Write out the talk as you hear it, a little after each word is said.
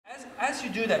as you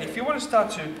do that, if you want to start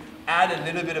to add a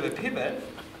little bit of a pivot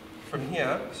from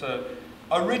here, so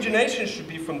origination should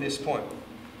be from this point,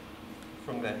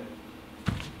 from there,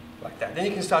 like that. Then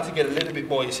you can start to get a little bit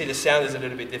more. You see the sound is a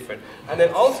little bit different. And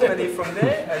then ultimately from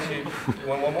there, as you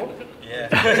want one more? Yeah.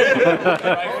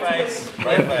 Right face,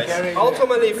 right face.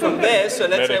 Ultimately from there, so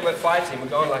let's say we're fighting, we're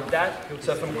going like that.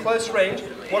 So from close range,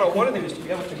 what I want to do is to be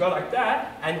able to go like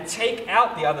that and take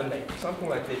out the other leg, something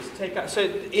like this. Take out. So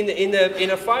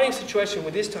in a fighting situation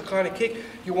with this kind of kick,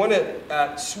 you want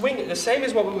to swing it the same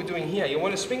as what we were doing here. You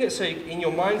want to swing it so in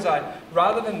your mind's eye,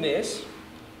 rather than this,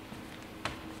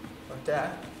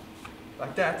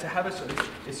 like that, to have it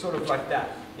it's sort of like that,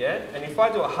 yeah? And if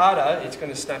I do it harder, it's going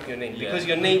to snap your knee. Because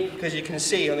your knee, because you can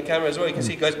see on the camera as well, you can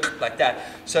see it goes like that.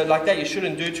 So like that, you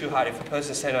shouldn't do too hard if a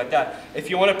person's saying like that.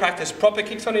 If you want to practice proper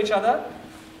kicks on each other,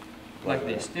 like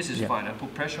this. This is fine. I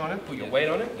put pressure on it, put your weight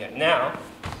on it. Yeah, now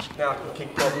I can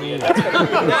kick properly. Now he's going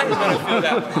to feel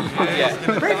that one.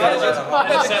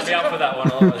 Yeah. Set me up for that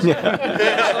one always.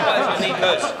 Otherwise your knee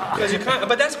hurts. Because you can't,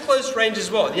 but that's close range as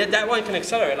well. Yeah, that one can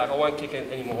accelerate, like I won't kick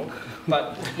it anymore.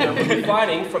 But you know, when you're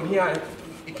fighting from here,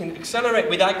 it can accelerate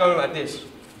without going like this.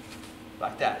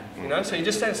 Like that. You know? So you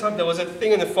just said something, there was a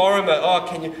thing in the forum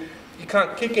about, you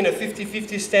can't kick in a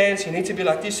 50-50 stance, you need to be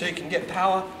like this so you can get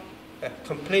power. A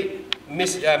complete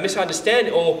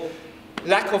misunderstanding or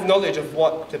lack of knowledge of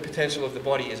what the potential of the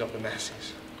body is of the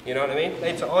masses. You know what I mean?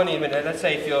 Later on, even let's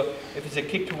say if it's a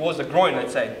kick towards the groin,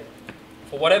 let's say,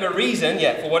 for whatever reason,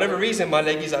 my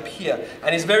leg is up here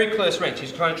and it's very close range.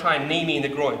 He's trying to knee me in the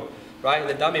groin, right? In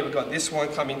the dummy, we've got this one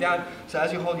coming down. So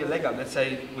as you hold your leg up, let's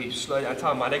say we slow down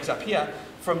time, my leg's up here.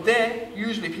 From there,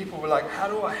 usually people were like, how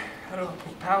do I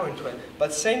put power into it?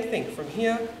 But same thing from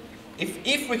here.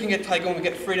 If we can get Taigun, we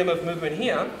get freedom of movement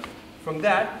here, from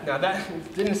that, now that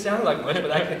didn't sound like much, but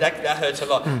that hurts a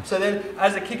lot. So then,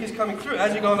 as the kick is coming through,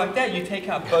 as you're going like that, you take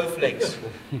out both legs.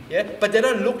 Yeah? But they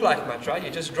don't look like much, right?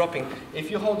 You're just dropping. If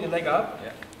you hold your leg up,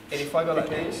 and if I go like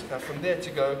this, now from there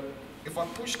to go, if I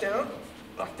push down,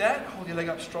 like that, hold your leg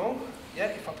up strong, yeah?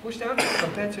 If I push down,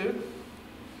 compared to,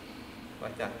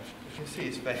 like that. You can see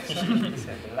his face.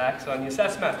 Relax on your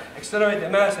SAS mass. Accelerate the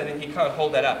mass and then he can't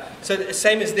hold that up. So the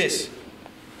same as this.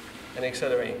 And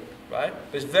accelerating, right?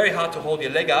 But it's very hard to hold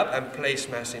your leg up and place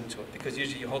mass into it. Because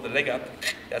usually you hold the leg up,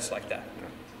 that's like that.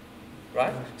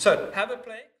 Right? So have a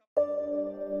play.